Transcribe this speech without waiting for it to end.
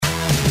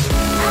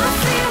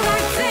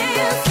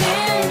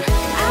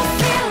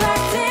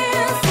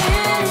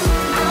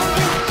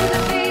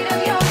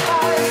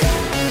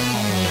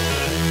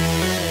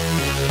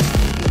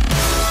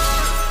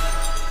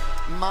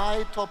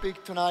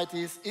topic tonight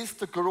is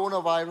the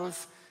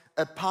coronavirus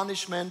a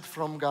punishment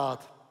from God?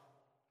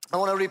 I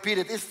want to repeat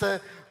it. Is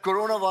the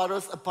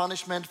coronavirus a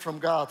punishment from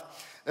God?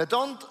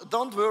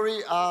 Don't worry.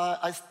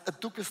 I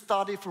took a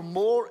study for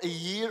more a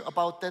year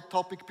about that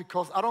topic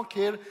because I don't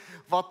care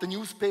what the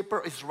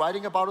newspaper is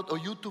writing about it or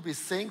YouTube is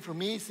saying. For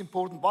me, it's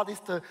important. What is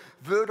the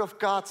Word of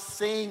God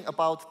saying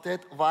about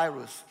that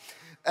virus?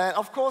 And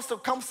of course, there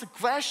comes the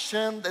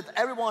question that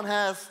everyone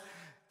has: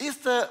 is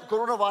the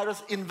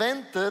coronavirus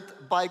invented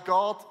by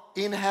God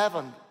in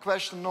heaven?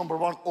 Question number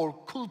one. Or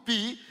could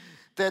be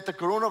that the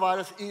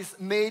coronavirus is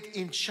made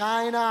in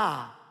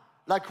China,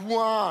 like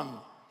Wuhan,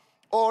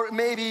 or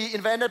maybe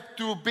invented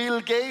to Bill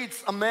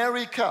Gates,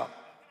 America.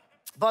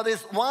 But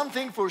there's one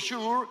thing for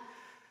sure: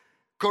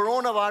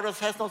 coronavirus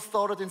has not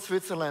started in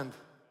Switzerland.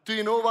 Do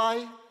you know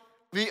why?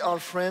 We are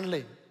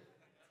friendly.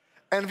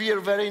 And we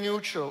are very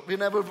neutral. We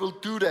never will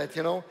do that,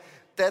 you know.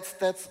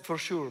 That's for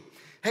sure.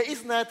 Hey,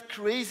 isn't that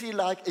crazy?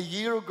 Like a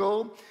year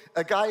ago,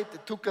 a guy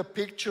took a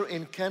picture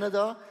in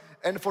Canada,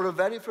 and for the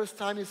very first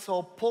time he saw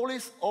a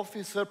police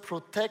officer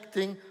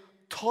protecting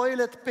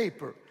toilet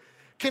paper.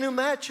 Can you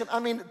imagine? I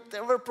mean, they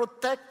were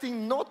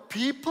protecting not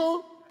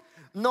people,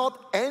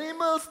 not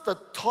animals. The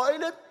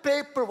toilet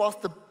paper was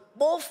the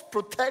most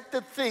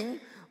protected thing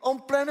on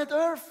planet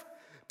Earth.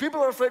 People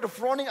were afraid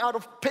of running out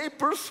of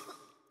papers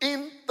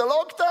in the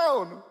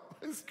lockdown.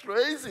 It's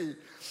crazy.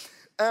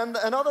 And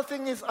another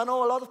thing is, I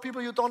know a lot of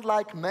people, you don't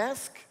like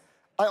masks.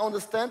 I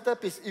understand that,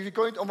 because if you're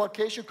going on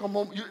vacation, come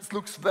home, it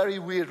looks very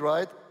weird,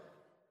 right?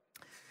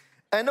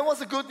 And there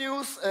was a good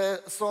news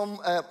some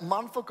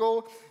month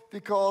ago,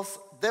 because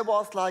there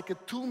was like a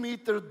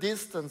 2-meter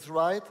distance,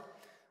 right?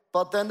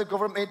 But then the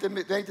government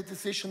made the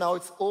decision, now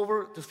it's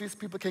over, the Swiss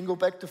people can go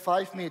back to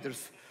 5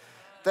 meters.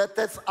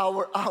 That's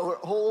our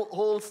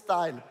whole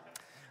style.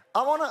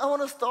 I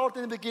wanna start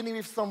in the beginning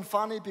with some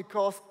funny,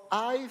 because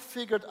I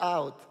figured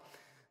out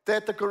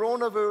that the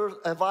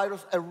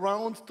coronavirus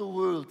around the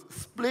world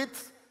split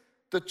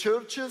the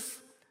churches,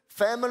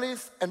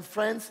 families, and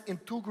friends in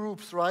 2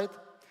 groups, right?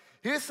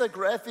 Here's a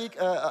graphic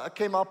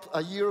came up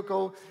a year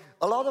ago.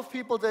 A lot of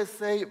people, they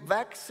say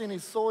vaccine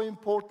is so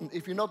important.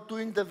 If you're not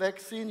doing the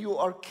vaccine, you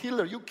are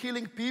killer. You're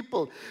killing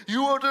people.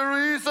 You are the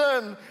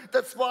reason.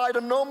 That's why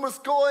the numbers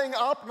going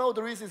up. No,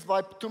 the reason is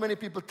why too many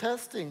people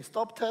testing.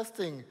 Stop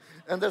testing.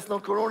 And there's no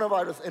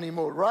coronavirus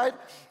anymore, right?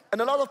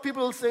 And a lot of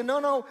people will say,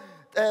 no,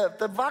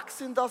 the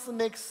vaccine doesn't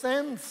make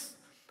sense.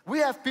 We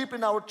have people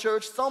in our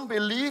church, some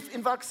believe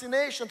in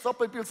vaccination. Some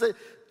people say,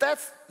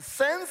 that's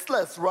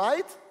senseless,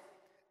 right?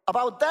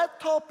 About that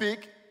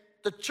topic,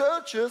 the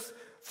churches,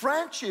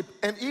 friendship,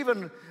 and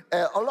even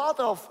a lot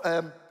of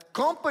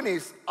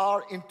companies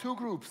are in 2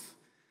 groups.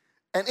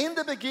 And in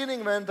the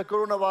beginning, when the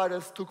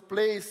coronavirus took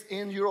place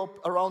in Europe,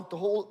 around the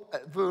whole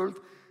world,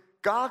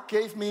 God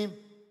gave me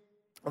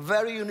a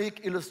very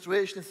unique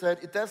illustration. He said,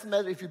 it doesn't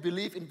matter if you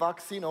believe in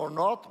vaccine or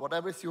not,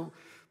 whatever is your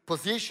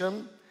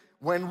position,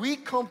 when we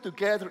come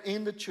together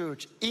in the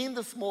church, in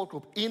the small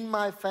group, in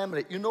my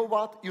family, you know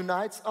what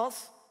unites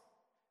us?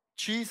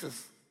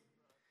 Jesus.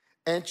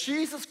 And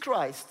Jesus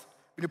Christ,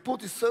 when you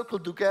put this circle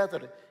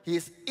together, He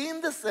is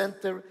in the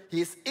center, He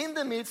is in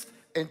the midst,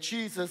 and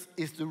Jesus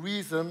is the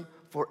reason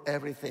for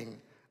everything.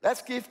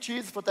 Let's give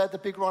Jesus for that a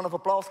big round of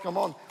applause. Come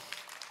on.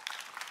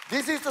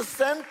 This is the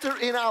center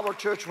in our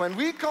church. When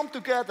we come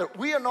together,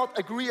 we are not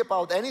agree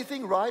about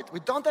anything, right?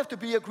 We don't have to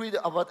be agreed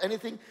about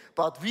anything,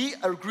 but we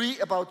agree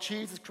about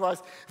Jesus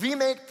Christ. We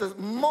make the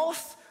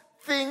most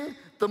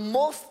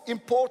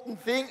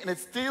important thing, and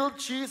it's still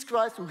Jesus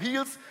Christ who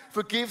heals,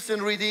 forgives,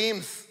 and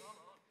redeems.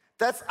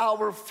 That's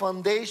our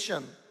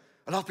foundation.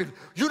 A lot of people,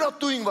 you're not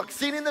doing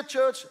vaccine in the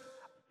church.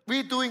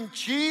 We're doing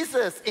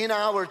Jesus in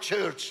our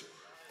church.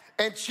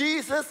 And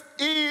Jesus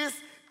is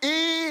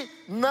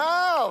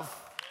enough.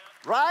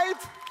 Right?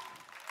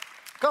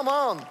 Come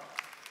on.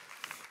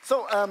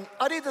 So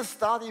I did a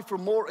study for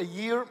more a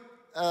year,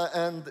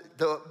 and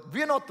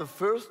we're not the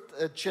first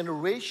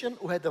generation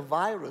who had a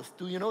virus.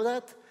 Do you know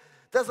that?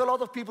 There's a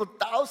lot of people,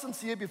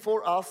 thousands years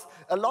before us,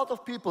 a lot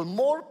of people,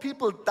 more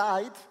people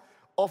died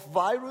of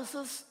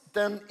viruses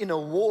than in a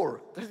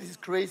war. This is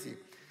crazy.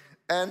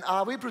 And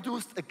we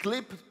produced a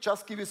clip,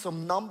 just give you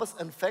some numbers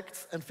and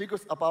facts and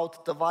figures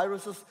about the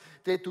viruses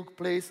that took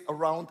place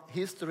around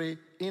history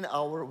in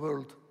our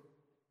world.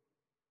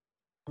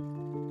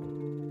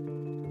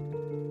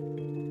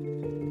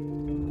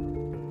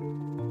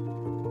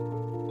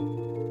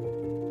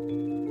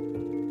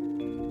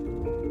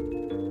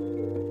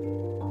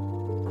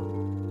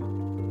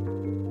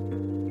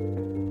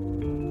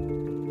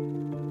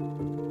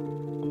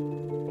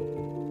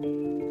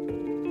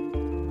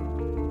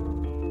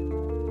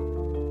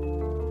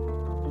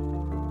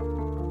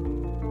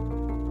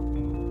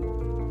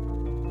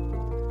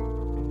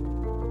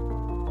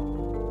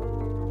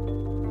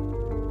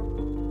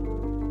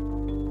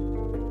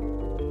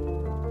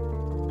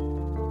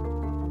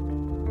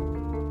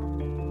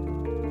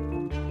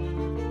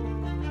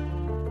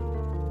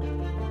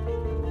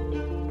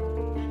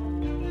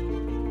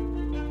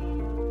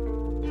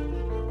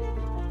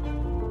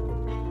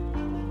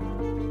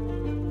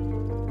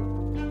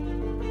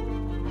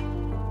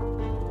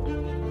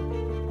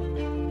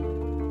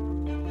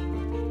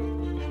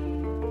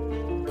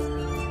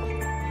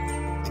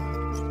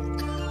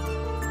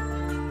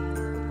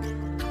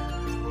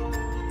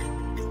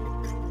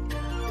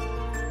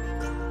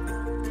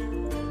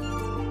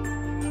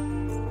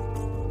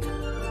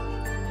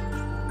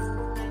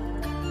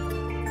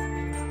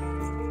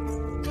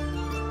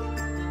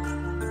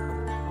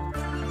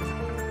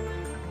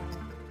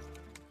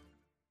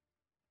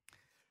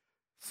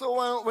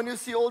 when you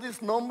see all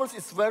these numbers,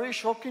 it's very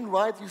shocking,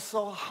 right? You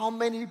saw how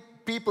many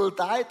people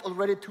died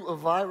already to a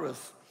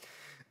virus.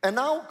 And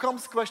now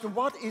comes the question,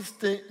 what is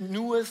the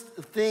newest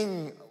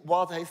thing?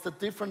 What is the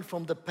different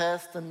from the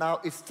past and now?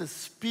 It's the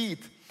speed.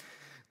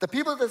 The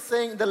people that are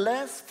saying the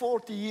last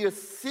 40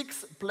 years,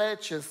 6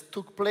 plagues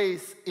took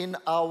place in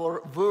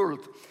our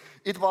world.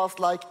 It was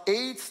like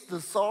AIDS,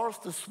 the SARS,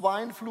 the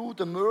swine flu,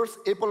 the MERS,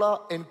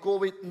 Ebola, and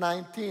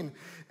COVID-19.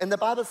 And the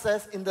Bible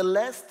says in the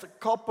last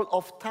couple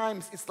of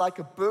times, it's like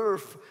a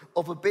birth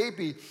of a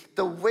baby.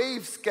 The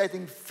waves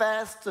getting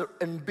faster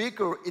and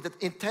bigger, the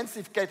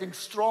intensity getting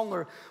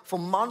stronger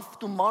from month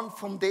to month,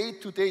 from day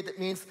to day. That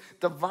means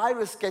the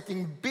virus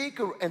getting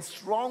bigger and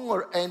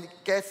stronger and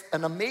gets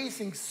an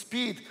amazing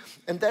speed.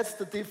 And that's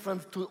the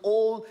difference to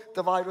all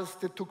the virus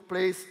that took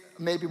place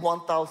maybe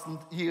 1,000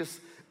 years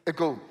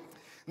ago.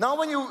 Now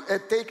when you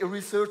take a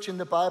research in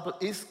the Bible,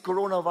 is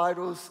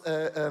coronavirus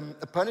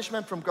a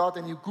punishment from God,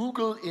 and you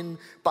Google in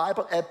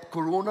Bible app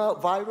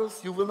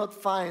coronavirus, you will not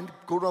find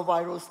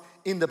coronavirus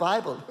in the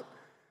Bible.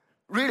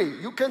 Really,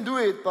 you can do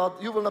it,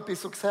 but you will not be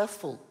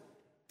successful.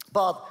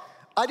 But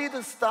I did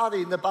a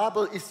study, and the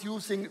Bible is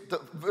using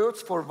the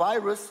words for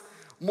virus.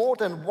 More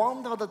than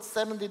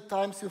 170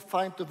 times you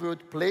find the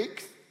word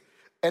plague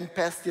and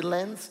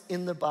pestilence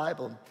in the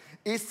Bible.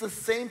 It's the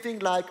same thing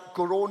like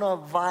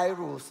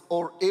coronavirus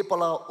or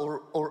Ebola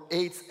or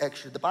AIDS,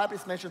 actually. The Bible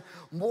is mentioned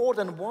more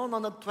than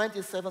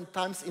 127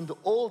 times in the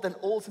Old and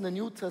also in the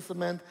New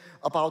Testament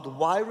about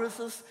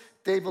viruses.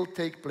 They will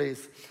take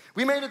place.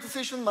 We made a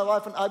decision, my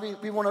wife and I,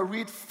 we want to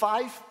read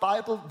 5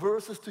 Bible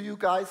verses to you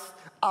guys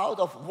out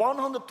of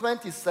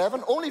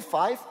 127, only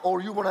 5,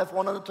 or you want to have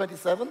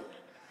 127?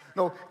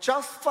 No,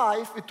 just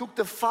 5. We took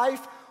the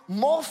 5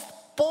 most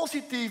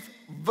positive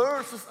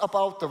verses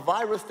about the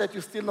virus that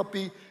you still not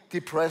be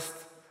depressed.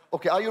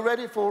 Okay, are you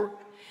ready for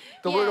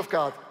the Word of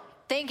God?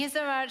 Thank you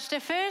so much. The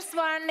first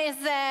one is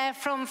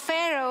from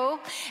Pharaoh,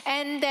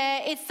 and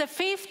it's the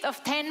 5th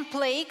of 10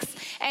 plagues.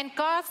 And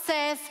God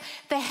says,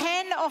 the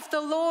hand of the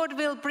Lord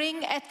will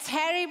bring a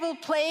terrible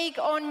plague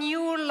on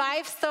your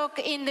livestock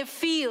in the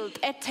field,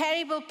 a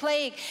terrible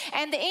plague.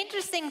 And the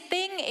interesting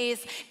thing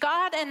is,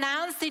 God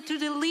announced it to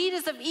the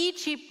leaders of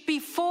Egypt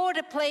before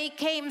the plague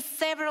came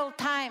several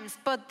times.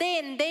 But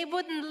then they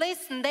wouldn't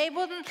listen. They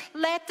wouldn't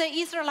let the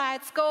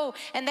Israelites go.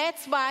 And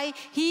that's why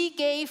he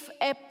gave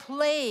a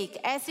plague,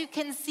 as you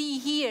can see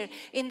here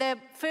in the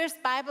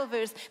first Bible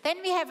verse. Then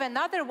we have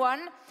another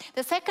one.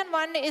 The second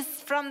one is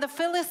from the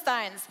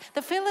Philistines.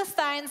 The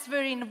Philistines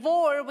were in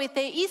war with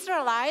the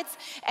Israelites,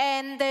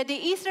 and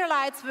the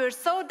Israelites were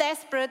so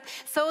desperate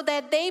so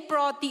that they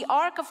brought the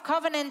Ark of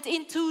Covenant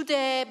into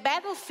the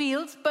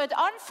battlefield, but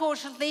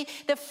unfortunately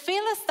the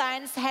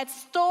Philistines had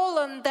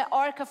stolen the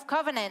Ark of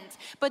Covenant.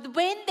 But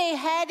when they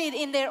had it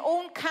in their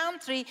own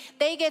country,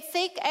 they get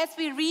sick, as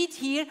we read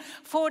here.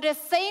 For the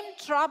same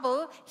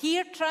trouble,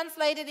 here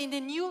translated in the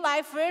New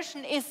Life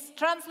Version is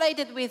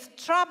translated with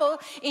trouble.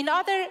 In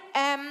other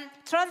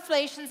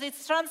translations,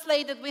 it's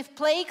translated with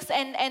plagues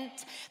and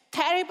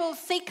terrible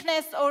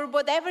sickness or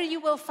whatever you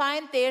will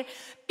find there,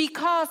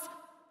 because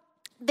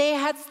they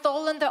had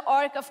stolen the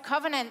Ark of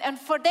Covenant. And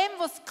for them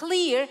was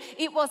clear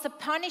it was a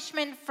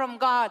punishment from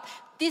God.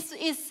 This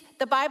is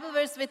the Bible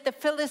verse with the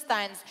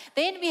Philistines.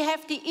 Then we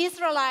have the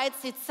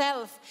Israelites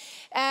itself.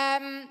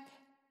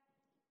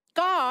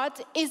 God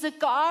is a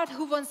God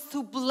who wants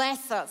to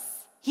bless us.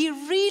 He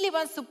really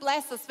wants to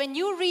bless us. When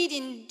you read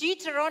in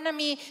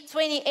Deuteronomy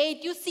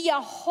 28, you see a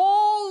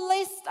whole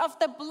list of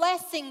the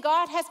blessing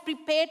God has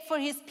prepared for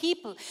his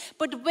people.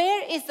 But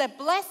where is the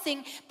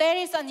blessing, there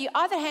is on the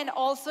other hand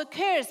also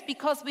curse,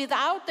 because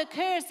without the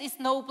curse is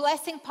no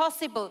blessing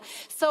possible.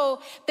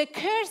 So the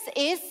curse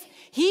is,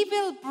 he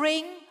will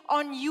bring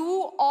on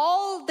you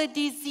all the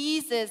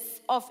diseases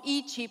of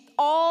Egypt,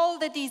 all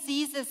the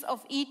diseases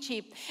of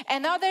Egypt.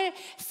 Another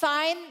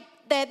sign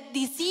that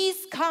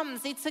disease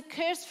comes, it's a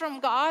curse from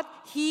God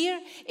here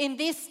in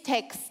this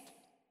text.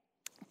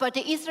 But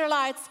the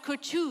Israelites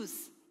could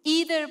choose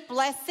either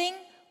blessing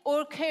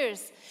or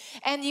curse.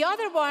 And the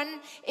other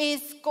one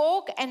is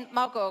Gog and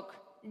Magog.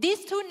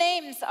 These two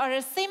names are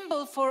a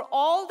symbol for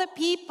all the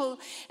people.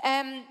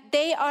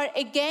 They are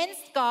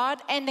against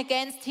God and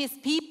against his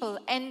people.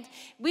 And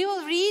we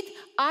will read,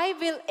 I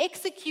will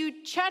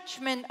execute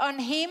judgment on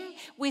him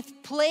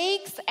with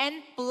plagues and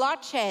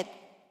bloodshed.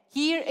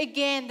 Here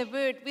again the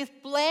word, with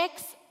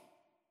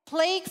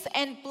plagues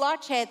and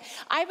bloodshed.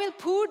 I will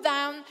pour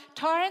down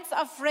torrents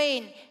of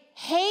rain,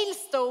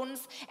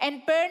 hailstones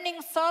and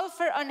burning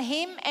sulfur on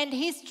him and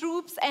his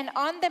troops and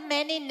on the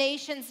many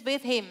nations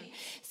with him.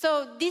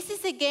 So this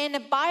is again a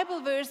Bible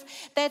verse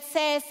that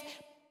says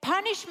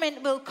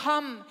punishment will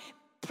come,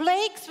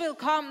 plagues will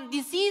come,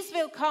 disease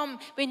will come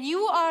when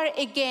you are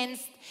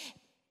against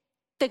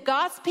the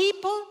God's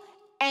people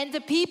and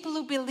the people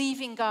who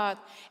believe in God.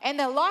 And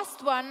the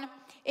last one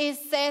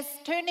says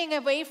turning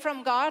away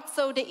from God.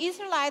 So the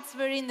Israelites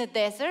were in the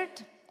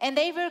desert and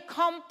they were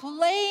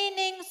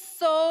complaining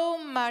so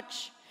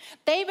much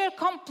They were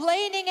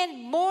complaining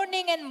and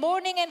mourning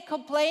and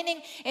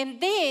complaining. And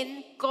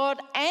then God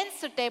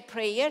answered their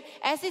prayer,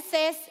 as it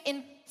says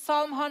in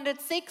Psalm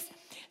 106.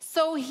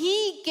 So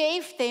he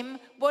gave them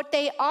what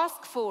they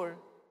asked for,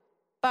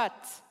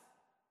 but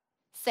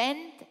sent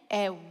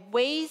a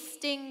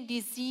wasting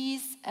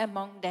disease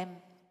among them.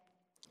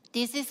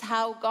 This is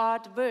how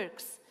God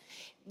works.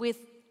 With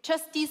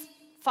just these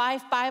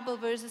 5 Bible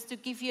verses to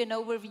give you an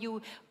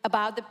overview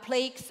about the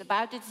plagues,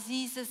 about the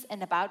diseases,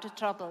 and about the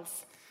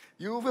troubles.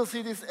 You will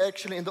see this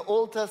actually in the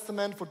Old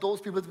Testament. For those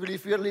people that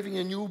believe we are living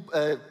in a new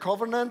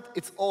covenant,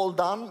 it's all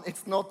done.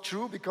 It's not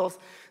true, because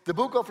the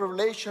book of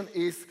Revelation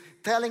is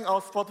telling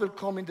us what will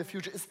come in the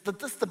future. This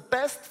is the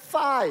best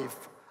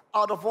 5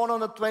 out of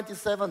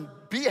 127.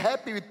 Be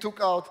happy we took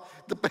out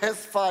the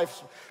best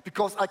 5,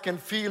 because I can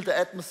feel the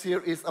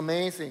atmosphere is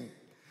amazing.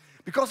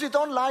 Because you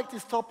don't like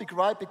this topic,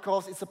 right?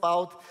 Because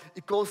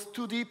it goes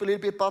too deep a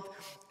little bit, but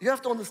you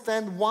have to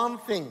understand one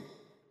thing.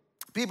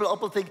 People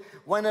often think,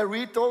 when I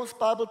read those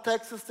Bible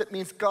texts, that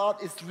means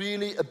God is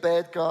really a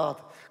bad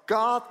God.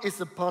 God is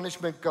a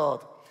punishment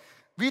God.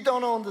 We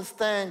don't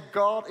understand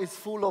God is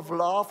full of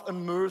love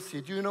and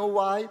mercy. Do you know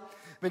why?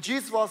 When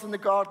Jesus was in the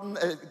garden,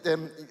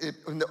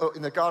 in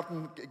the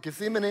garden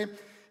Gethsemane,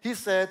 he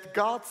said,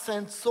 God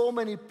sent so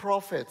many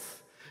prophets.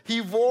 He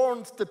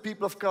warned the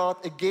people of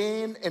God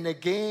again and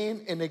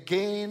again and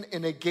again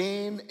and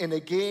again and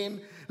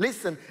again.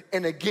 Listen,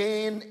 and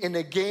again and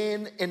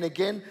again and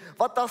again.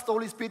 What does the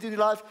Holy Spirit in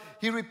your life?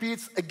 He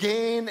repeats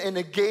again and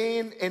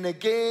again and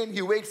again.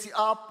 He wakes you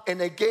up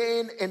and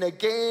again and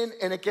again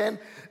and again.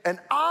 And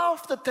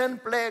after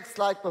 10 plagues,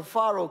 like the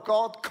Pharaoh,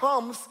 God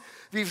comes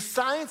with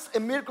signs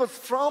and miracles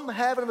from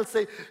heaven and will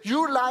say,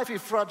 your life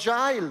is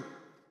fragile.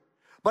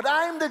 But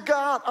I'm the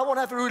God, I want to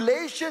have a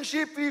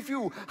relationship with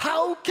you.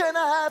 How can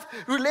I have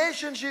a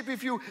relationship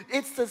with you?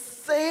 It's the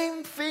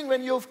same thing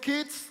when you have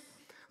kids.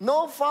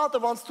 No father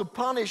wants to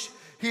punish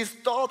his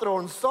daughter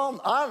or son.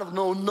 I don't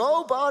know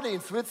nobody in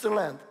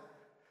Switzerland.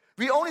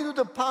 We only do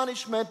the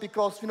punishment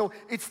because,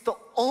 it's the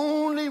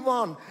only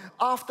one.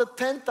 After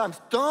 10 times,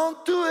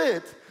 don't do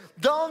it.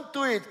 Don't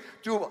do it.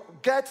 To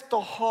get the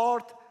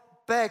heart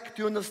back.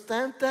 Do you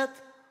understand that?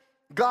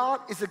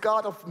 God is a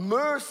God of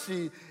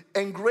mercy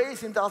and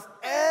grace, and does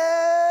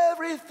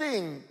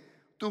everything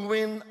to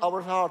win our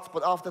hearts.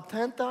 But after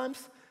 10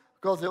 times,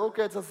 God says,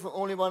 okay, that's the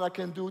only one I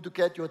can do to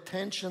get your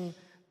attention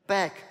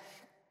back.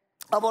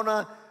 I want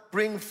to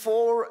bring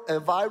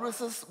 4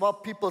 viruses,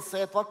 what people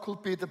said, what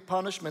could be the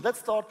punishment. Let's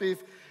start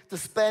with the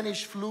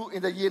Spanish flu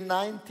in the year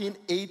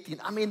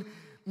 1918.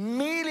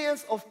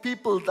 Millions of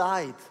people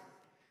died.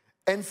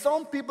 And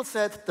some people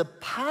said the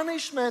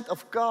punishment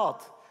of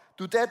God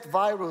to that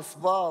virus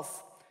was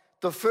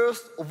the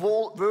First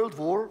World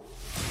War,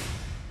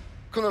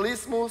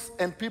 colonialism,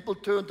 and people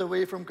turned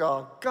away from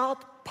God. God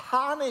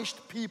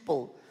punished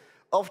people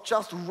of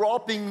just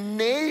robbing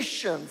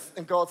nations.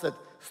 And God said,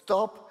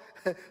 stop,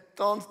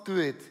 don't do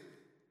it.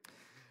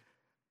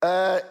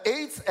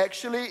 AIDS,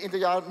 actually, in the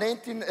year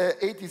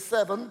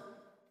 1987,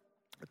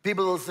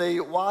 people will say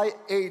why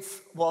AIDS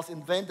was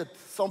invented.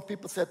 Some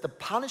people said the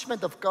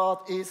punishment of God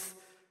is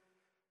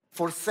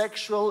for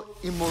sexual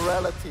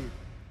immorality.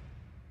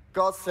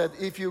 God said,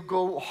 if you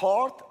go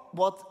hard,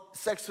 what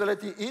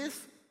sexuality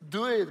is,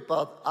 do it.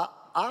 But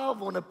I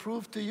want to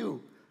prove to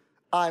you,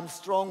 I'm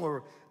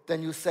stronger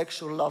than your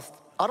sexual lust.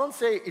 I don't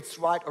say it's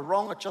right or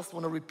wrong. I just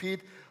want to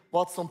repeat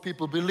what some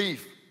people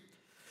believe.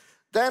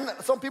 Then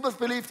some people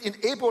believed in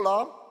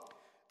Ebola.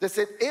 They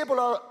said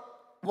Ebola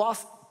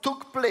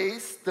took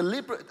place.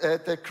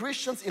 The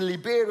Christians in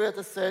Liberia,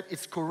 they said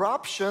it's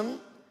corruption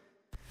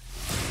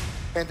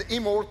and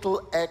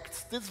immortal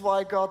acts. That's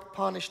why God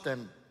punished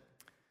them.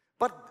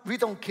 But we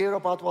don't care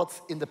about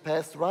what's in the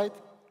past, right?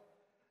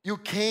 You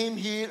came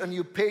here and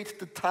you paid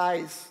the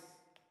tithes.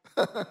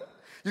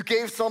 You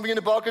gave something in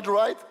the bucket,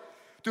 right?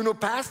 Do you know,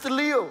 Pastor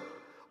Leo,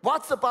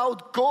 what's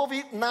about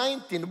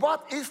COVID-19?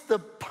 What is the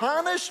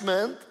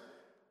punishment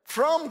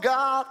from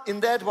God in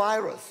that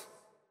virus?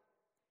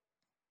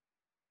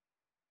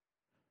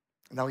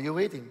 Now you're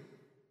waiting.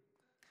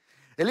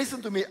 And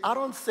listen to me, I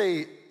don't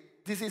say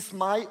this is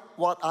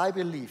what I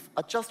believe.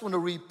 I just want to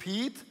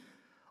repeat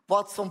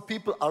what some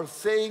people are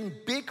saying.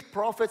 Big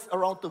prophets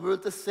around the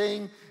world are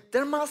saying,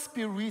 there must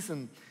be a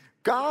reason.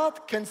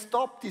 God can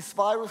stop this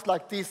virus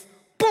like this,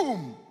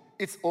 boom,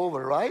 it's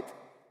over, right?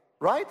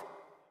 Right?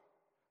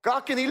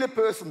 God can heal a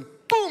person,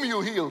 boom,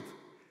 you healed.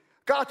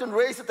 God can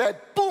raise a dead,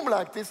 boom,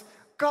 like this.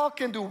 God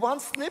can do one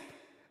snip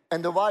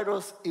and the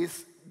virus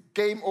is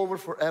game over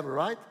forever,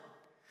 right?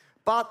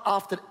 But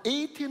after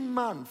 18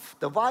 months,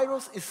 the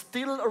virus is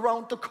still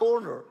around the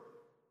corner.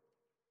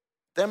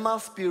 There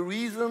must be a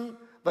reason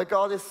why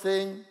God is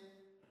saying,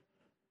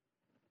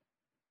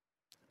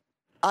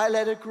 I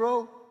let it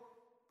grow.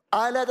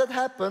 I let it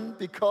happen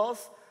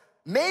because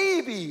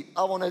maybe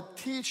I want to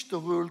teach the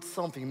world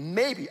something.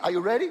 Maybe. Are you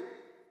ready?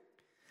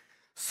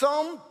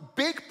 Some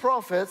big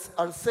prophets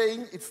are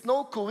saying it's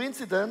no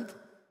coincidence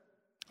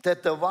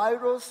that the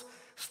virus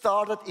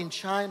started in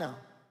China.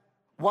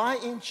 Why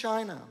in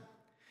China?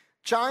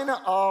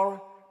 China are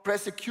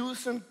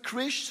persecuting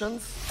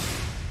Christians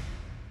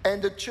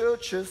and the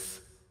churches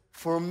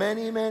for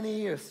many,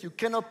 many years. You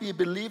cannot be a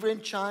believer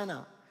in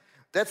China.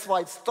 That's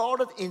why it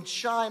started in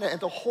China and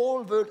the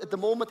whole world at the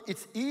moment.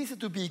 It's easier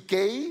to be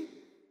gay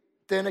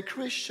than a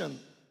Christian.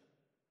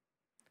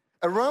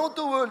 Around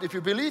the world, if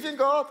you believe in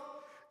God,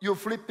 you're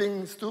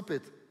flipping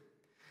stupid.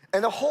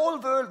 And the whole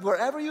world,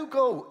 wherever you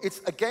go, it's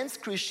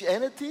against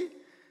Christianity.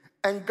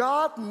 And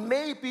God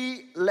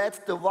maybe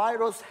let the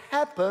virus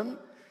happen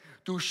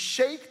to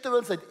shake the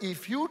world and say,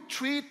 if you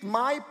treat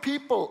my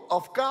people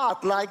of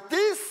God like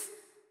this,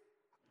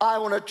 I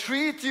want to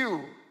treat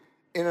you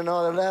in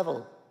another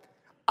level.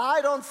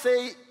 I don't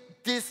say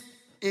this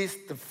is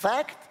the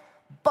fact,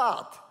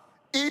 but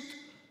it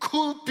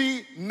could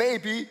be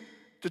maybe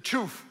the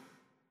truth.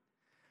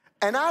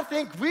 And I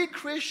think we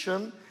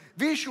Christians,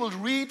 we should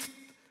read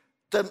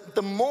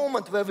the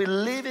moment where we're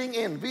living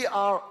in. We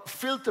are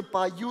filtered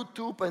by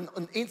YouTube and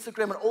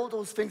Instagram and all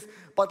those things.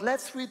 But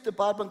let's read the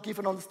Bible and give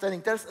an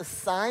understanding. There's a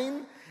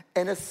sign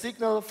and a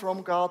signal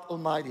from God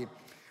Almighty.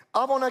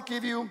 I want to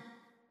give you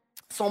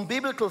some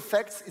biblical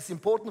facts. It's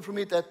important for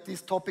me that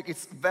this topic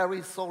is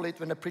very solid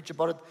when I preach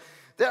about it.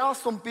 There are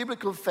some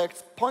biblical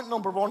facts. Point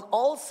number one,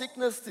 all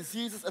sickness,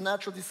 diseases, and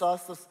natural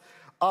disasters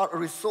are a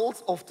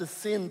result of the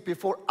sin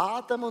before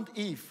Adam and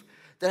Eve.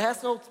 There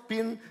has not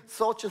been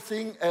such a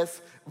thing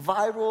as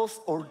virus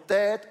or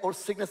death or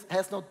sickness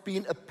has not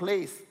been a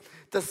place.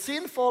 The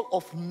sinful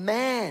of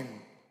man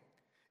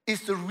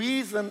is the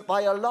reason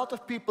why a lot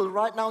of people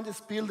right now in this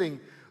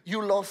building,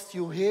 you lost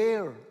your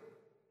hair.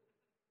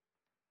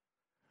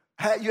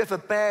 You have a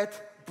bad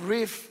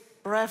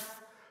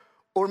breath,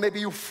 or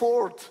maybe you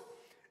fought.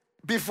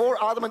 Before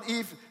Adam and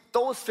Eve,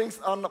 those things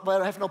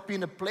have not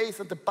been a place.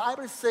 And the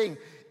Bible is saying,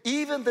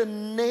 even the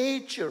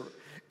nature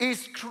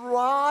is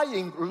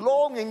crying,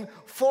 longing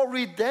for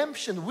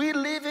redemption. We're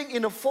living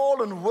in a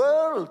fallen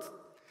world.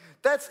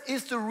 That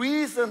is the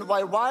reason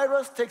why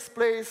virus takes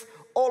place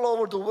all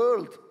over the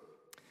world.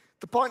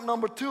 The point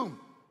number two,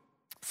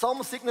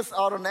 some sickness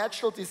are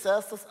natural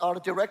disasters, are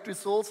direct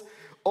results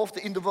of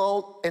the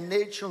individual and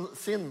national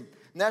sin.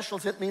 National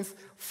sin means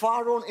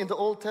Pharaoh in the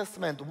Old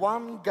Testament.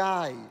 One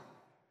guy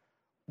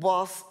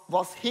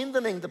was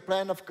hindering the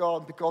plan of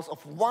God because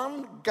of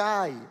one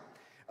guy.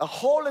 A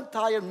whole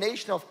entire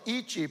nation of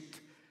Egypt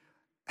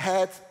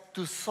had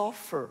to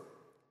suffer.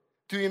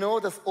 Do you know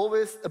there's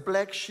always a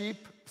black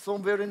sheep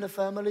somewhere in the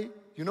family?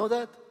 You know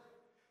that?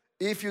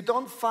 If you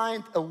don't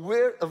find a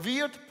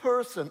weird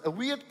person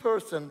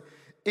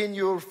in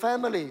your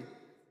family,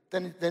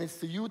 then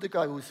it's you, the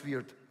guy who is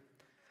weird.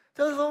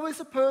 There's always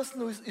a person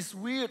who is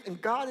weird,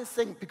 and God is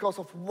saying because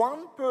of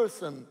one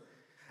person,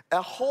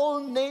 a whole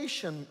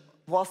nation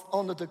was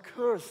under the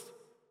curse.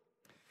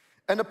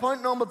 And the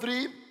point number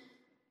three,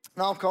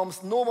 now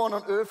comes, no one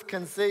on earth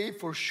can say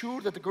for sure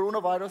that the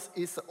coronavirus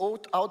is an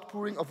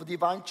outpouring of a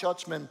divine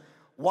judgment.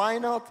 Why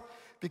not?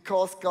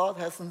 Because God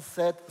hasn't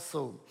said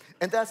so.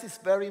 And that is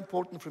very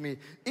important for me.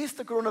 Is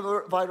the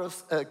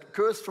coronavirus a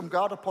curse from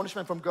God, a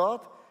punishment from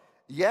God?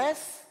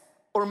 Yes,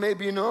 or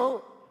maybe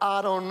no,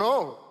 I don't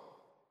know.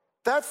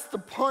 That's the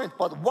point.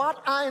 But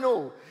what I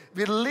know,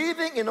 we're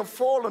living in a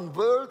fallen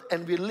world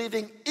and we're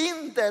living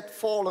in that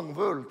fallen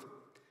world.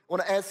 I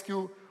want to ask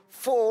you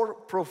 4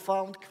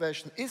 profound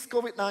questions. Is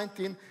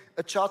COVID-19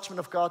 a judgment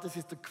of God? This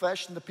is the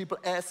question that people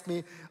ask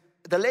me.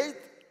 The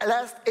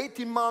last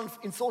 18 months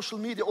in social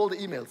media, all the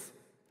emails.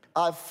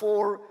 I have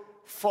 4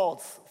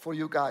 thoughts for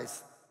you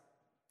guys.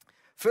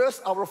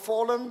 First, our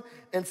fallen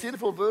and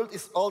sinful world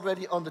is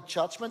already under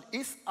judgment.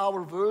 Is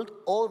our world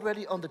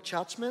already under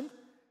judgment?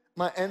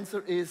 My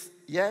answer is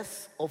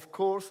yes, of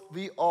course,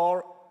 we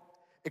are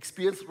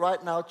experiencing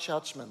right now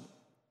judgment.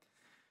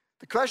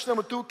 The question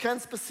number 2, can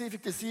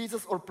specific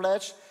diseases or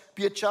plagues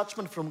be a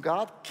judgment from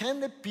God?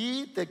 Can it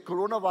be that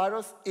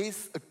coronavirus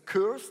is a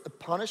curse, a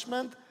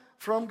punishment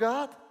from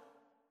God?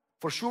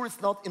 For sure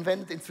it's not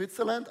invented in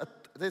Switzerland,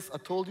 this I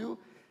told you.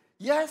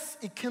 Yes,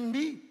 it can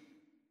be.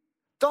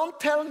 Don't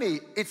tell me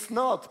it's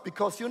not,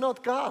 because you're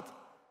not God.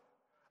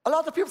 A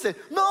lot of people say,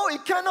 no,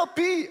 it cannot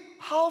be.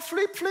 How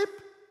flip?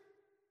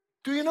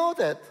 Do you know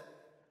that?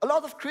 A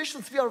lot of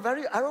Christians, we are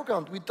very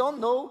arrogant. We don't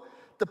know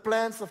the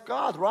plans of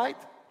God, right?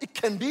 It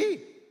can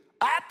be.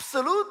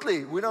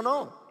 Absolutely, we don't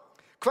know.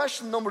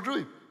 Question number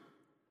 3.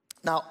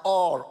 Now,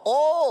 are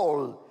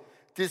all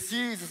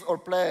diseases or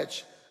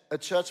plagues a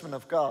judgment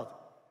of God?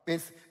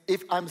 Means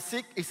if I'm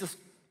sick, is this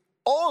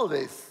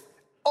always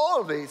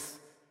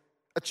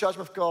a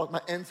judgment of God?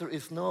 My answer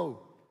is no.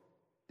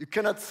 You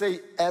cannot say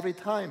every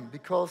time,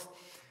 because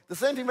the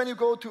same thing when you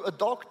go to a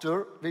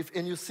doctor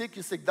and you're sick,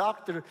 you say,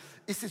 doctor,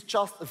 is this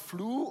just a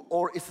flu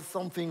or is it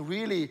something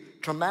really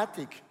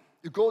traumatic?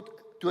 You go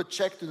to a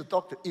check to the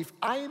doctor. If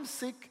I am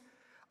sick,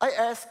 I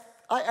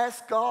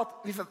ask God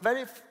with a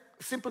very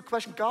simple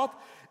question. God,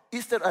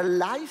 is there a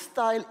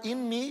lifestyle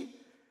in me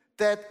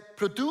that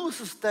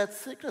produces that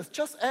sickness?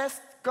 Just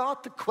ask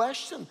God the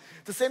question.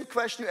 The same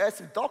question you ask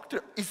the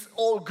doctor. Is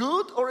all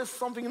good or is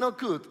something not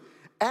good?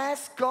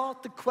 Ask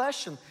God the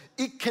question.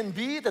 It can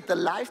be that the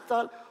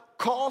lifestyle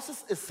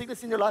causes a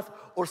sickness in your life,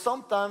 or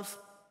sometimes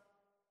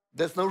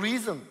There's no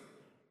reason.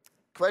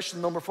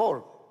 Question number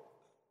 4.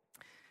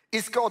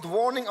 Is God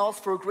warning us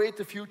for a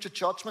greater future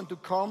judgment to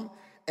come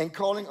and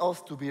calling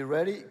us to be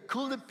ready?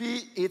 Could it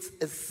be it's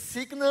a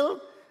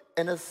signal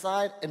and a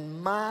sign?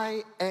 And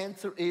my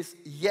answer is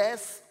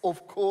yes,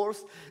 of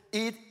course.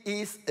 It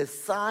is a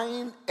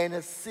sign and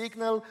a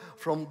signal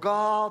from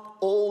God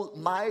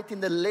Almighty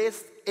in the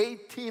last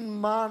 18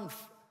 months.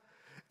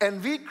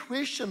 And we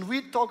Christians,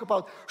 we talk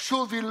about,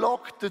 should we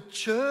lock the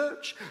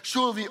church?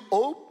 Should we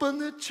open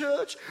the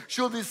church?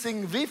 Should we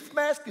sing with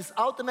mask,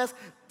 without the mask?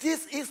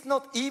 This is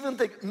not even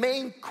the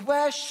main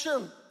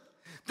question.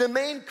 The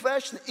main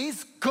question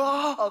is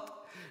God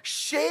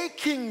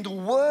shaking the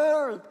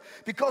world,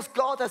 because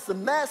God has a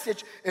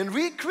message. And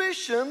we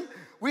Christians,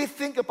 we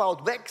think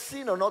about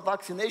vaccine or not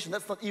vaccination.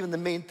 That's not even the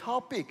main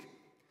topic.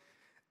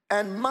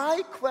 And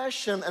my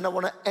question, and I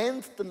want to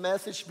end the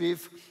message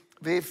with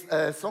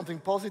something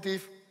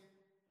positive.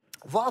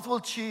 What will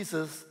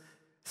Jesus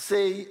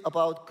say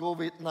about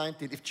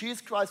COVID-19? If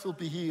Jesus Christ will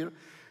be here,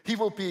 he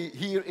will be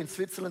here in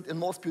Switzerland, the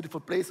most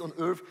beautiful place on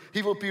earth.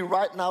 He will be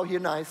right now here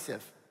in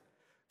ICF.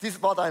 This is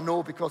what I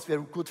know because we are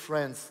good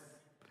friends.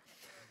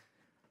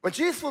 When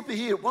Jesus will be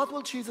here, what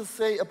will Jesus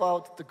say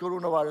about the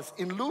coronavirus?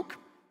 In Luke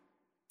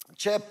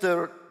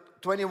chapter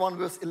 21,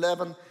 verse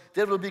 11,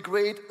 there will be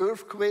great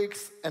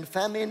earthquakes and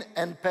famine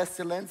and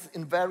pestilence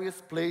in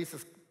various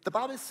places. The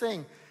Bible is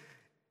saying,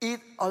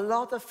 a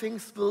lot of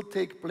things will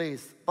take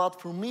place.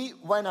 But for me,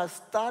 when I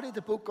study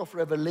the book of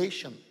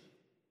Revelation,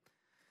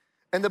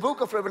 and the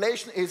book of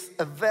Revelation is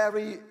a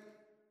very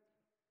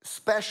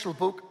special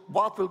book,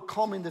 what will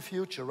come in the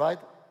future, right?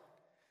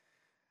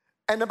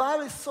 And the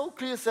Bible is so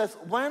clear, it says,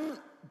 when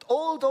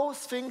all those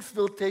things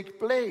will take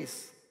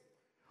place,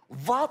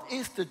 what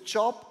is the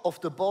job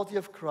of the body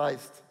of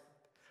Christ?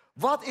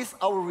 What is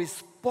our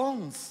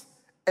response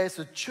as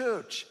a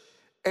church,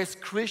 as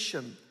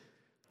Christian?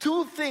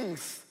 2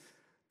 things.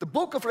 The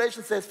book of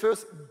Revelation says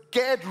first,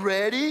 get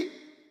ready,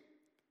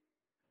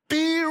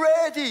 be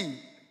ready,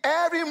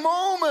 every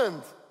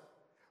moment.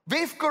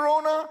 With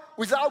Corona,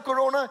 without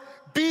Corona,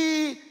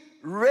 be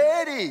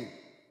ready.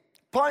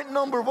 Point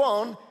number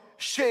 1,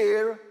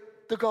 share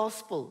the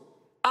gospel.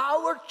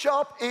 Our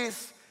job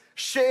is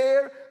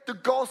share the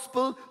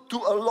gospel to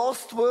a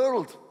lost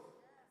world.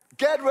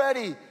 Get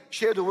ready,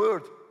 share the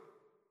word.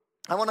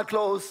 I want to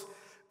close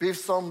with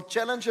some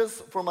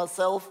challenges for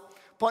myself.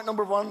 Point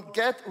number 1,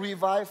 get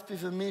revived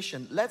with a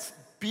mission. Let's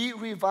be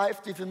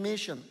revived with a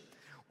mission.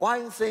 Why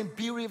am I saying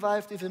be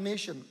revived with a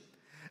mission?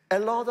 A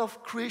lot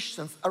of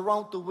Christians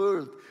around the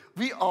world,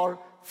 we are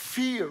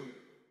fear.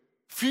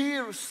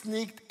 Fear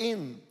sneaked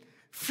in.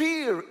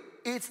 Fear,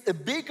 it's a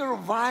bigger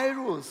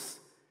virus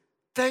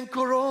than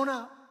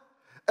Corona.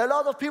 A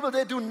lot of people,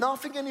 they do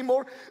nothing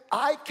anymore.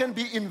 I can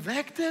be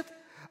infected.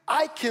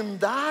 I can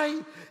die.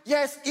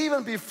 Yes,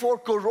 even before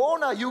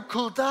Corona, you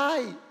could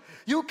die.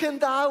 You can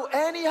die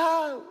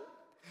anyhow.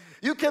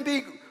 You can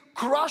be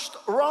crushed,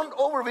 run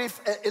over with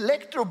an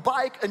electric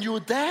bike and you're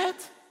dead.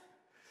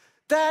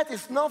 That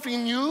is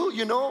nothing new,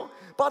 you know.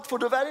 But for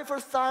the very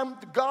first time,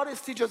 God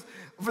is teaching us,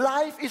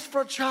 life is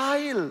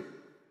fragile.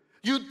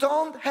 You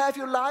don't have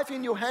your life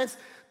in your hands.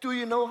 Do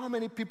you know how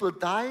many people are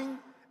dying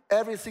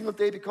every single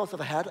day because of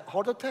a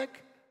heart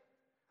attack,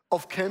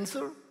 of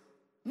cancer?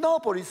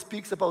 Nobody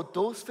speaks about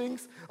those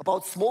things,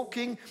 about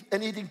smoking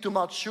and eating too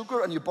much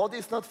sugar and your body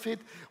is not fit.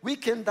 We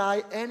can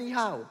die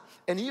anyhow.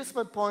 And here's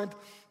my point.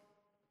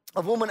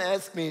 A woman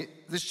asked me,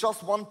 this is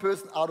just one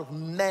person out of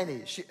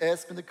many, she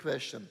asked me the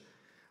question.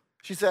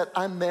 She said,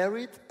 I'm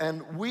married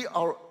and we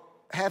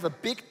have a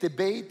big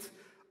debate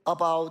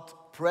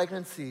about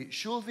pregnancy.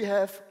 Should we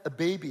have a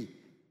baby?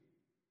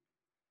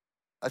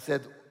 I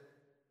said,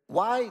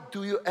 why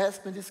do you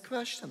ask me this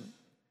question?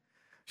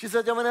 She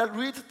said, when I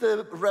read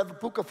the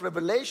book of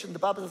Revelation, the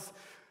Bible says,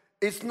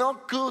 it's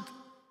not good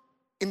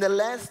in the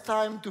last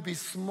time to be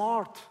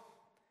smart.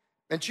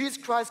 When Jesus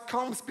Christ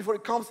comes, before he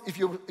comes, if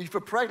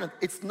you're pregnant,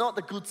 it's not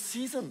a good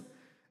season.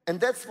 And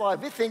that's why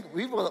we think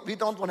we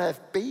don't want to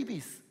have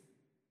babies.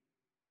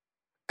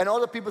 And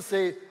other people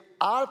say,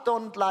 I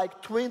don't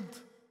like Twint.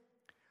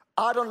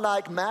 I don't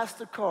like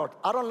MasterCard.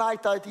 I don't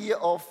like the idea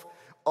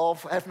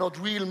of have not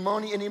real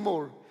money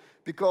anymore.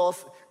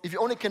 Because if you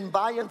only can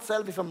buy and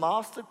sell with a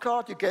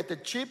MasterCard, you get a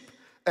chip,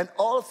 and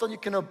also you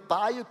cannot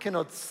buy, you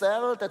cannot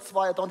sell. That's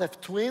why I don't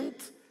have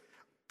Twint.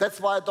 That's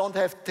why I don't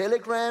have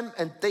Telegram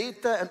and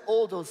data and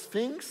all those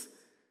things.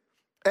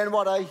 And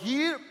what I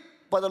hear,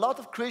 but a lot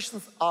of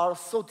Christians are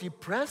so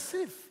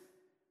depressive.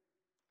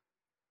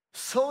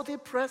 So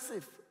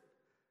depressive.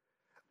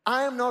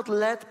 I am not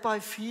led by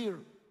fear.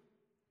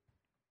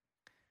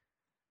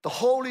 The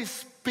Holy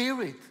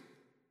Spirit,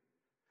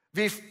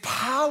 with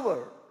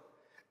power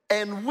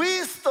and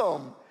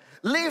wisdom,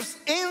 lives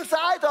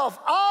inside of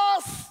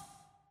us.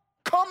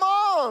 Come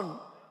on.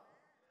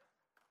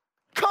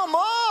 Come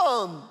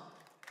on.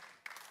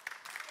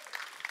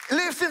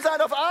 Lives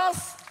inside of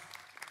us.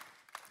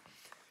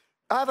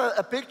 I have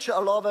a picture, I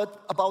love it,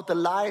 about the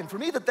lion. For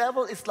me, the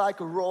devil is like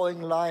a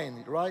roaring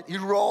lion, right? He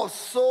roars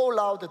so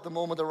loud at the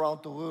moment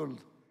around the world.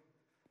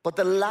 But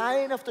the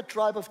Lion of the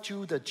tribe of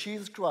Judah,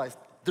 Jesus Christ,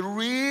 the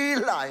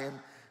real Lion,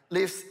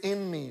 lives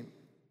in me.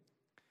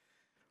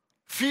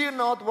 Fear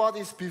not what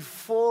is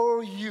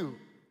before you,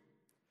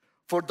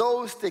 for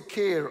those that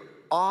care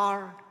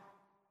are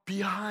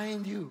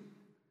behind you.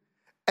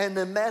 And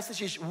the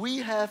message is, we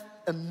have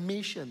a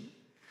mission.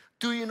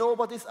 Do you know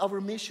what is our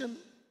mission?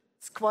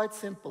 It's quite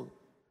simple.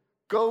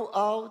 Go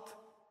out,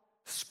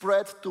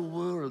 spread the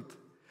word.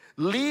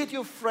 Lead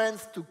your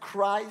friends to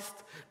Christ.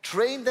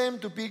 Train them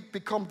to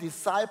become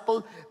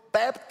disciples.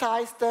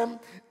 Baptize them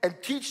and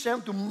teach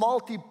them to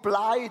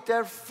multiply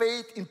their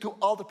faith into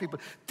other people.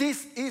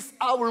 This is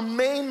our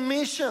main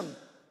mission.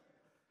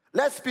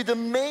 Let's be the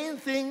main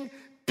thing.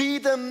 Be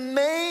the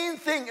main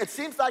thing. It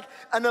seems like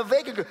an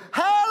awakening.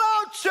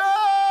 Hello,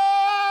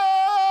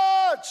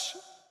 church!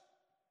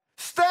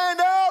 Stand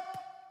up.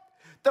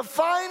 The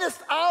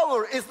finest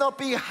hour is not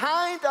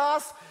behind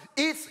us.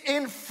 It's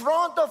in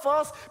front of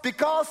us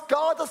because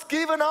God has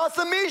given us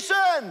a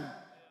mission.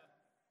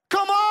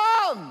 Come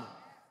on!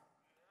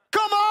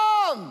 Come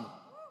on!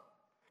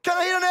 Can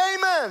I hear an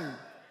amen?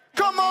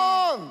 Come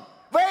on!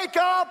 Wake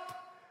up!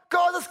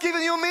 God has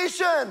given you a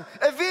mission,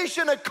 a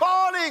vision, a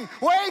calling.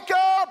 Wake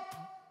up!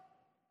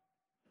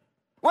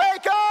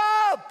 Wake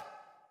up!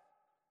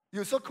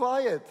 You're so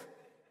quiet.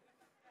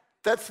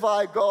 That's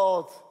why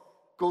God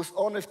goes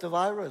on with the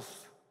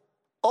virus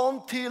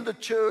until the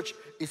church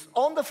is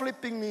on the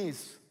flipping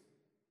knees.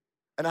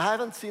 And I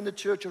haven't seen the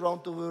church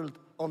around the world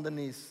on the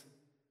knees.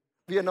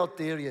 We are not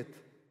there yet.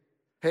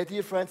 Hey,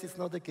 dear friends, it's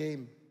not a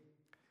game.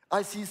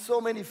 I see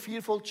so many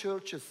fearful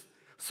churches,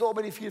 so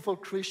many fearful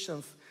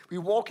Christians. We're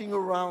walking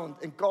around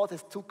and God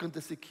has taken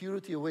the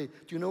security away.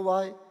 Do you know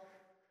why?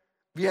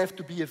 We have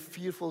to be a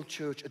fearful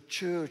church, a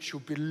church who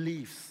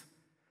believes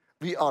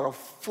we are a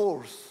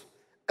force,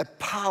 a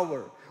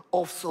power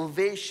of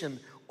salvation,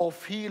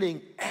 of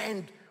healing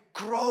and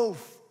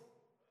growth.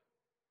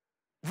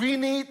 We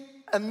need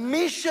a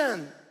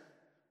mission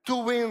to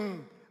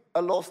win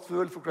a lost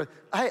world for Christ.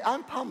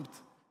 I'm pumped.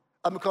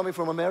 I'm coming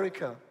from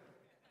America.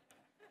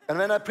 And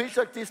when I preach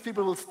like this,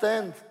 people will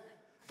stand.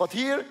 But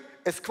here,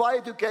 as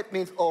quiet you get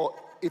means, oh,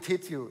 it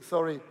hit you.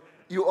 Sorry,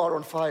 you are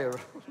on fire.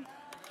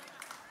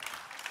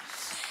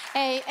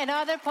 Hey,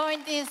 another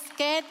point is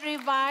get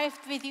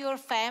revived with your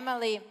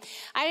family.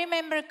 I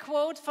remember a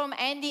quote from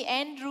Andy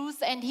Andrews,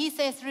 and he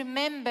says,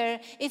 remember,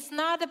 it's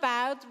not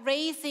about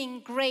raising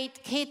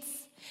great kids,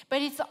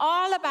 but it's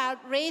all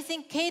about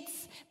raising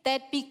kids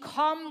that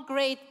become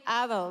great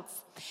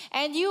adults.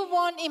 And you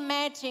won't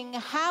imagine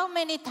how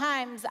many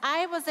times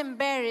I was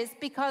embarrassed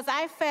because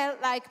I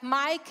felt like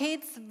my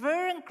kids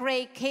weren't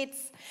great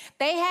kids.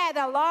 They had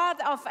a lot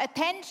of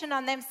attention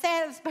on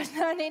themselves, but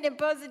not in a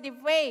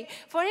positive way.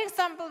 For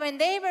example, when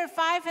they were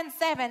 5 and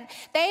 7,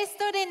 they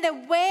stood in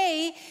the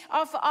way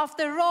of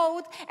the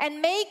road,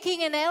 and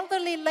making an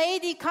elderly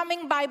lady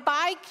coming by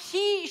bike,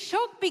 she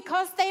shook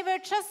because they were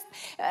just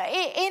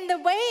in the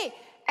way.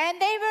 And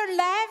they were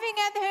laughing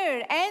at her.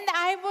 And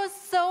I was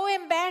so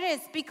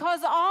embarrassed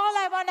because all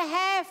I want to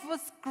have was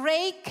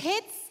great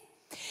kids.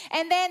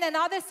 And then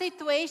another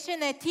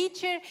situation, a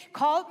teacher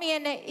called me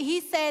and he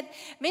said,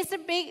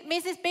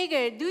 Mrs.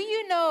 Bigger, do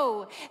you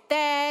know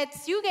that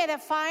you get a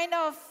fine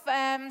of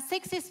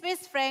 60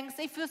 Swiss francs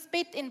if you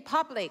spit in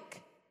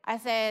public? I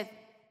said,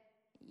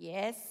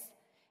 yes.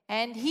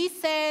 And he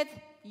said,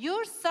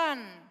 your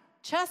son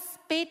just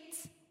spit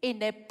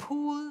in a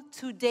pool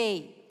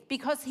today,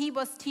 because he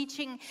was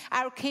teaching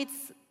our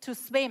kids to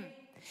swim.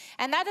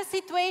 Another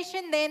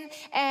situation, then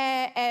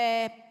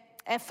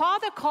a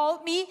father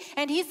called me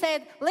and he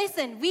said,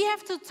 listen, we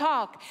have to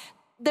talk.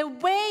 The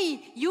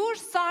way your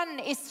son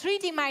is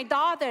treating my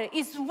daughter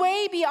is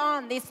way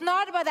beyond. It's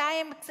not what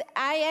I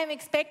am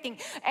expecting.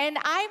 And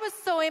I was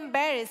so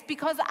embarrassed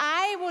because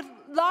I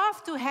would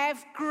love to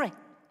have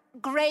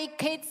great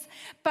kids.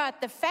 But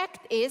the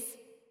fact is,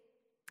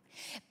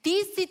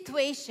 these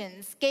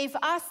situations gave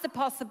us the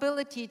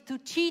possibility to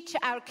teach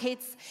our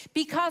kids,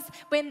 because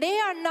when they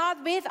are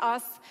not with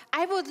us,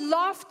 I would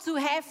love to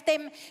have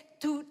them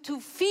to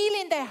feel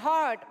in their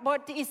heart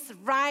what is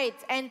right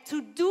and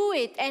to do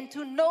it and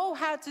to know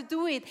how to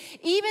do it,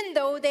 even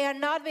though they are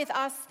not with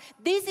us.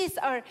 This is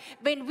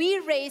when we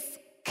raise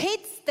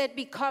kids that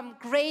become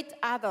great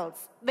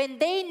adults, when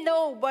they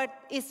know what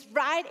is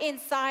right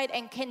inside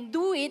and can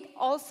do it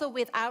also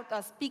without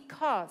us,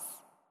 because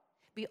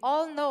we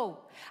all know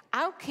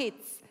our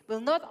kids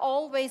will not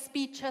always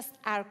be just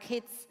our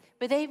kids,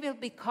 but they will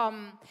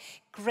become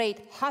great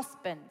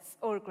husbands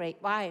or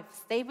great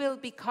wives. They will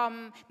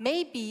become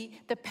maybe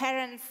the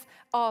parents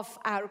of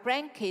our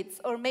grandkids,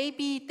 or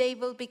maybe they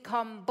will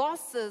become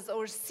bosses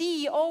or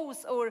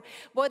CEOs or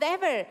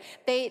whatever.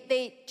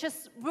 They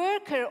just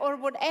worker or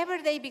whatever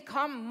they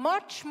become,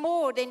 much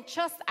more than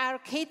just our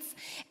kids.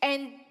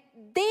 And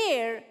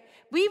there,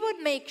 we would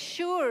make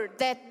sure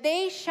that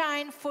they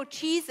shine for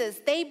Jesus.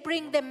 They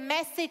bring the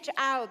message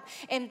out.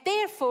 And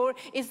therefore,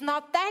 it's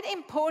not that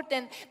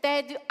important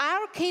that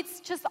our kids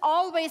just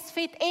always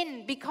fit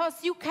in,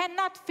 because you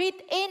cannot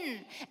fit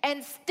in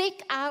and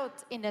stick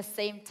out in the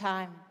same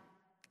time.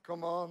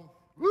 Come on.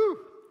 Woo!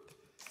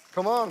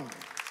 Come on.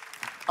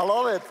 I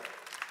love it.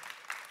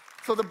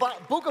 So the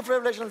book of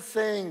Revelation is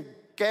saying,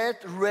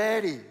 get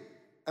ready.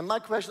 And my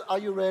question, are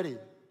you ready?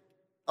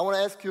 I want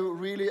to ask you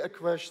really a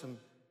question.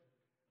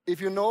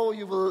 If you know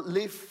you will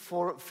live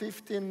for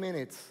 15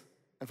 minutes,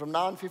 and from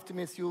now on 15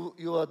 minutes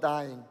you are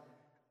dying,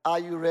 are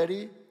you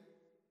ready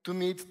to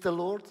meet the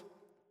Lord?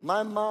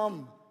 My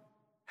mom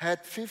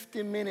had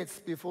 15 minutes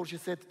before she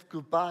said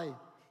goodbye,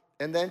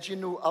 and then she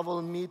knew I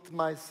will meet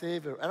my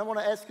Savior. And I want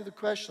to ask you the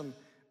question,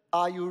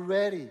 are you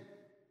ready?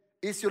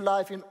 Is your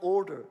life in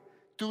order?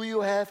 Do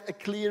you have a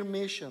clear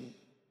mission?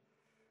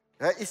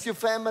 Is your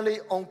family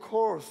on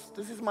course?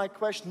 This is my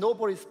question.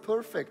 Nobody's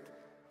perfect.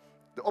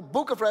 The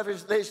book of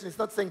Revelation is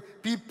not saying,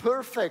 be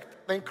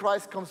perfect when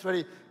Christ comes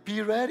ready.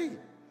 Be ready.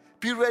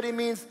 Be ready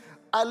means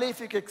I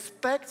live with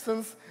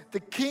expectance.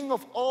 The King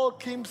of all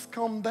kings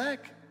come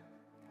back.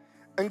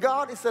 And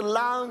God is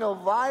allowing a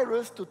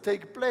virus to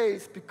take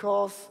place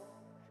because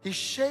He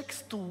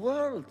shakes the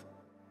world.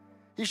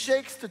 He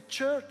shakes the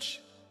church.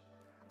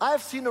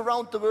 I've seen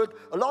around the world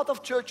a lot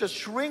of churches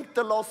shrink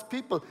the lost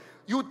people.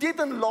 You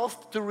didn't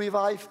lost the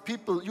revived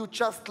people. You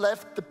just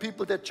left the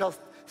people that just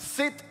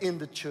sit in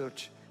the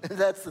church. And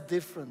that's the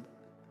difference.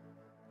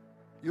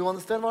 You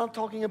understand what I'm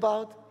talking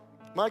about?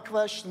 My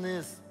question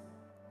is,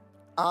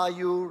 are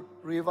you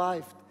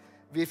revived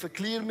with a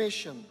clear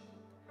mission,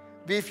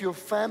 with your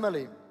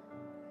family,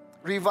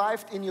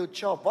 revived in your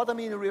job? What I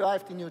mean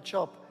revived in your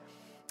job?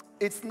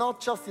 It's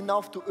not just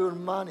enough to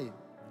earn money.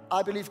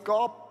 I believe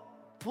God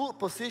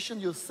position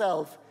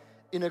yourself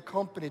in a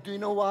company. Do you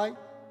know why?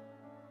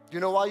 Do you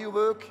know why you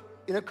work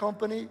in a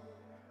company?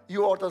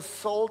 You are the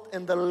salt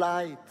and the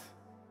light.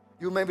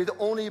 You may be the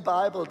only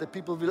Bible that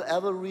people will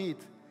ever read.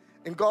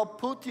 And God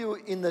put you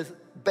in a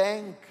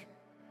bank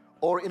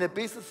or in a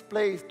business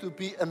place to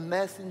be a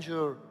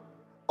messenger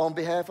on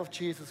behalf of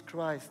Jesus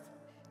Christ.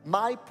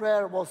 My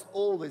prayer was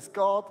always,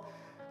 God,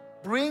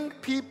 bring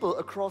people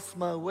across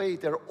my way.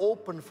 They're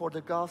open for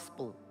the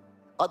gospel.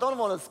 I don't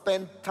want to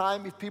spend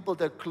time with people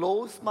that are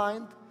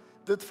close-minded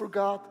for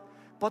God,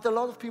 but a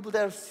lot of people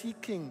that are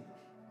seeking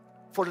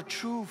for the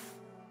truth.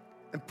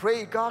 And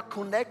pray, God,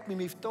 connect me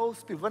with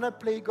those people. When I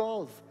play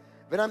golf,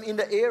 when I'm in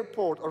the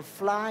airport or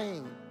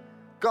flying,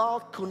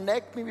 God,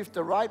 connect me with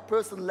the right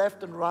person,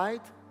 left and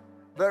right,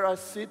 where I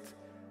sit,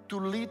 to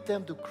lead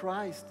them to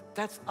Christ.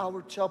 That's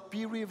our job.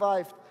 Be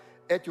revived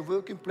at your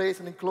working place.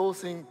 And in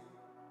closing,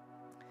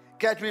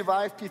 get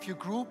revived with your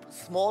group,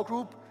 small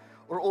group,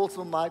 or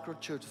also micro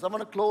churches. I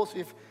want to close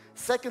with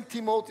 2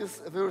 Timothy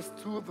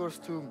verse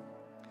 2.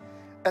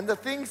 And the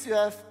things you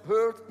have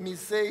heard me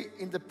say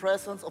in the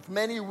presence of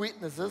many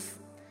witnesses,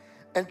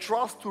 and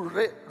trust to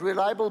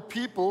reliable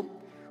people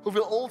who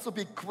will also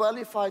be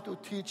qualified to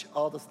teach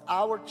others.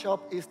 Our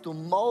job is to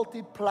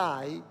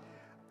multiply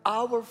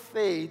our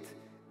faith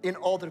in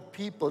other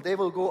people. They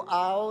will go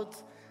out,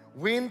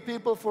 win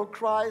people for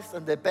Christ,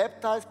 and they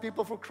baptize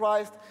people for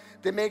Christ.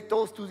 They make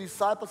those two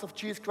disciples of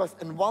Jesus Christ.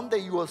 And one day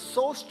you are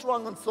so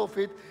strong and so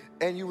fit,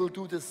 and you will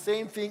do the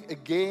same thing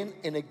again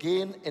and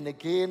again and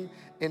again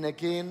and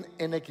again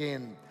and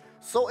again.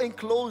 So in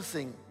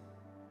closing,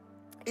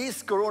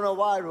 is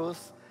coronavirus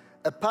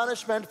a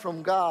punishment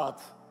from God?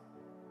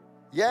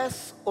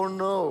 Yes or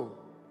no?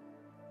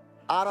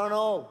 I don't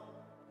know.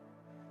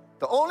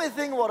 The only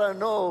thing what I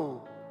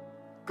know,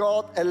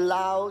 God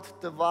allowed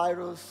the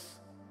virus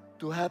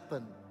to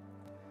happen.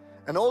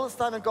 And all this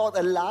time when God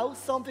allows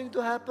something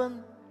to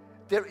happen,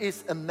 there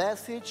is a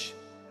message,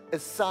 a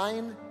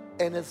sign,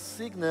 and a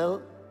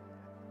signal.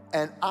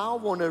 And I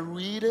want to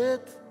read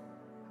it.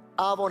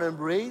 I want to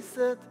embrace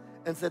it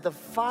and say the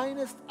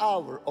finest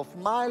hour of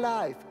my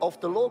life, of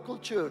the local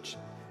church,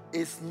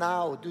 is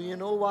now. Do you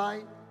know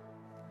why?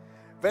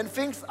 When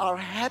things are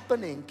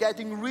happening,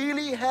 getting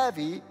really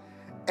heavy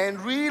and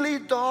really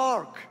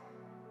dark,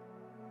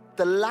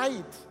 the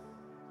light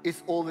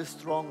is always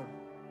stronger.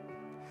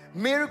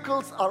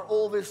 Miracles are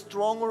always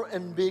stronger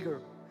and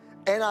bigger.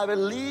 And I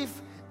believe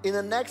in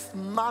the next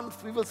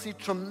month we will see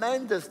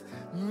tremendous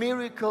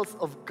miracles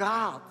of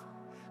God,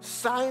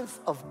 signs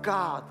of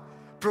God,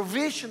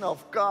 provision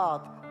of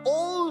God,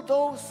 all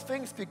those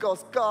things,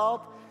 because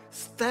God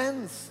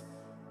stands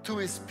to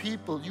His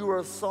people. You are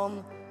a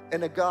son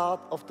and a God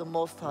of the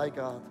Most High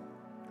God.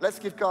 Let's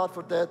give God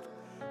for that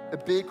a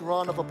big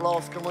round of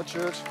applause. Come on,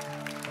 church.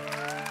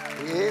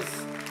 He is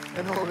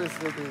and always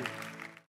will be.